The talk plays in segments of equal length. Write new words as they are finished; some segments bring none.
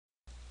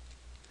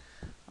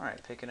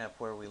Alright, picking up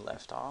where we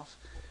left off,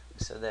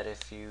 we said that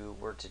if you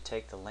were to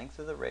take the length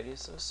of the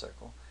radius of a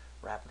circle,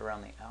 wrap it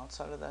around the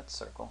outside of that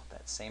circle,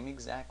 that same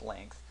exact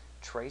length,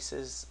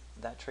 traces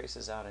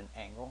out an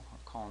angle. I'm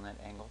calling that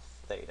angle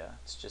theta.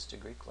 It's just a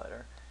Greek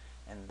letter.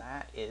 And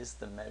that is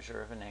the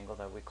measure of an angle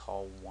that we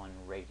call 1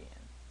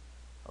 radian.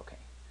 Okay.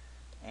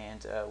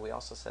 And we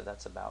also said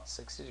that's about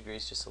 60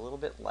 degrees, just a little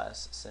bit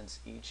less, since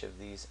each of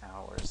these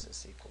hours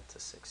is equal to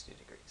 60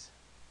 degrees.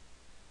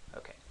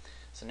 Okay,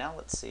 so now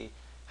let's see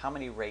how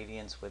many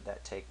radians would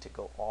that take to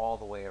go all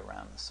the way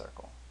around the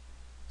circle.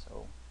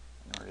 So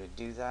in order to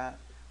do that,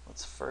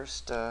 let's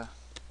first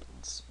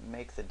let's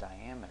make the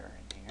diameter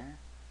in here.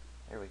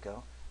 There we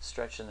go.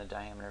 Stretching the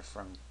diameter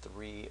from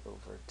 3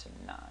 over to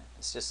 9.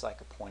 It's just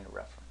like a point of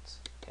reference.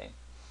 Okay.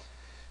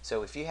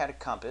 So if you had a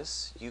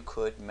compass, you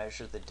could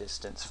measure the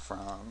distance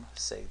from,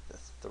 say, the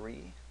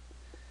 3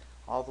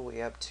 all the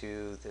way up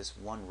to this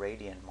 1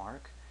 radian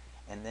mark,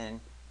 and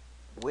then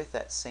with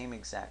that same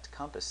exact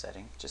compass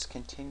setting, just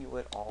continue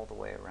it all the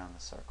way around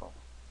the circle.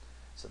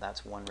 So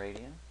that's 1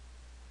 radian.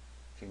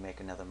 If you make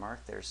another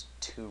mark, there's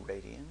 2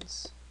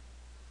 radians.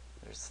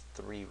 There's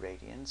 3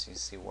 radians. You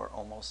see we're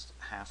almost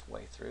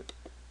halfway through.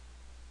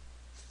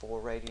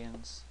 4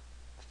 radians,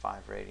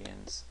 5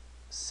 radians,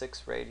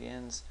 6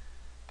 radians,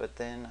 but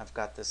then I've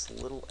got this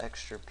little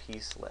extra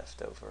piece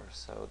left over.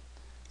 So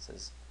it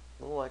says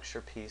little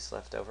extra piece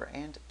left over,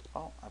 and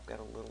oh, I've got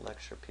a little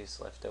extra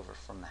piece left over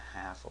from the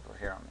half over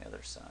here on the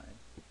other side.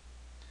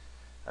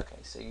 Okay,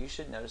 so you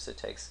should notice it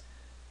takes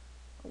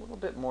a little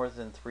bit more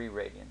than 3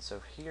 radians.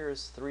 So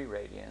here's 3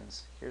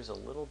 radians, here's a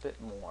little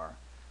bit more,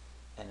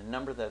 and a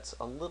number that's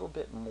a little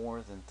bit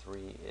more than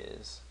 3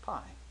 is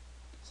pi.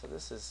 So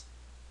this is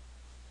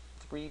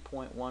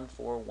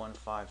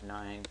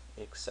 3.14159,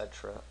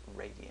 etc.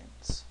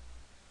 radians.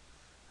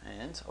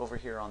 And over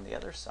here on the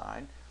other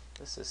side,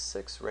 this is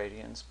 6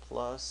 radians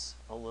plus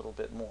a little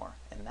bit more.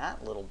 And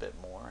that little bit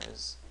more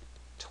is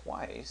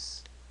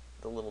twice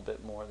the little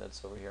bit more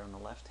that's over here on the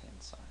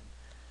left-hand side.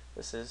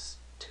 This is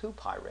 2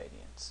 pi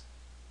radians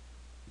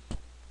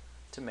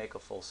to make a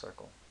full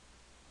circle.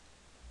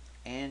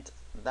 And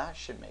that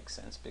should make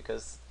sense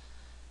because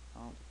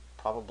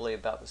probably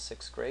about the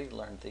 6th grade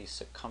learned the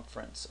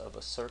circumference of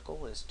a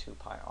circle is 2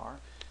 pi r.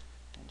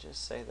 And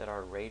just say that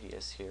our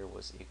radius here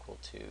was equal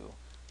to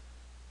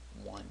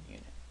 1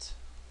 unit.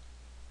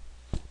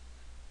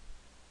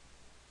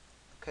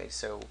 Okay,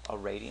 so a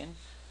radian,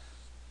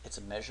 it's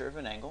a measure of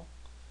an angle,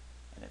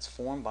 and it's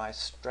formed by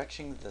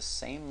stretching the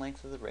same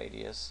length of the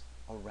radius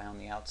around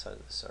the outside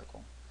of the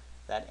circle.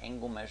 That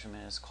angle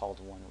measurement is called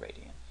 1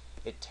 radian.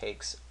 It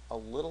takes a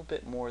little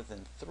bit more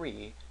than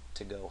 3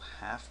 to go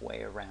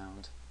halfway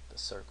around the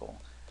circle.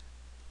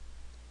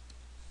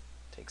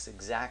 It takes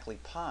exactly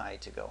pi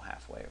to go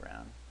halfway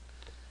around.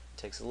 It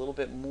takes a little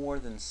bit more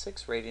than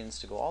 6 radians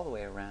to go all the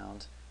way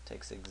around. It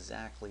takes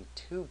exactly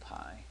 2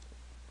 pi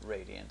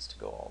radians to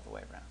go all the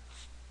way around.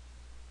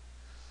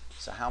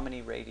 So how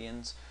many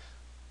radians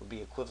would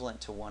be equivalent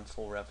to 1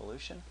 full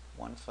revolution?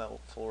 1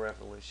 full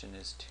revolution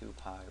is 2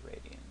 pi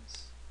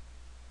radians.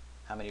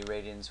 How many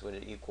radians would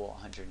it equal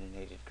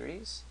 180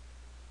 degrees?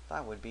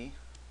 That would be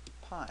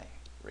pi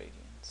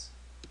radians.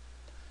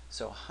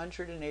 So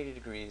 180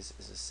 degrees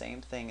is the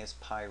same thing as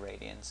pi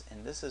radians,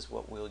 and this is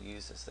what we'll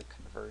use as the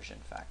conversion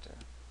factor.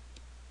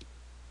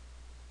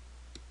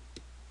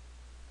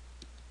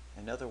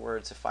 In other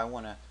words, if I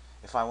want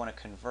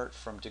to convert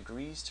from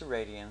degrees to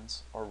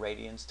radians or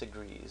radians to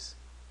degrees,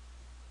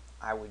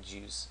 I would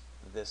use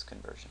this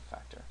conversion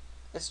factor.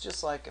 It's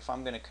just like if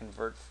I'm going to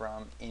convert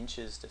from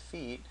inches to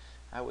feet,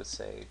 I would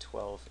say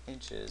 12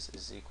 inches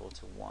is equal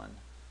to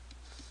 1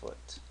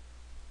 foot.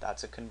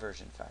 That's a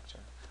conversion factor.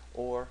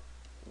 Or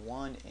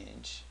 1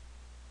 inch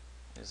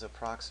is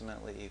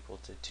approximately equal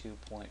to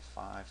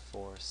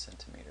 2.54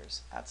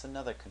 centimeters. That's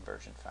another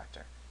conversion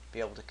factor.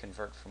 Be able to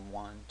convert from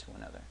one to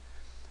another.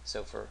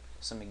 So for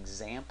some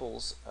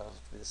examples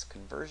of this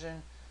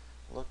conversion,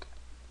 look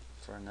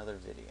for another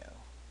video.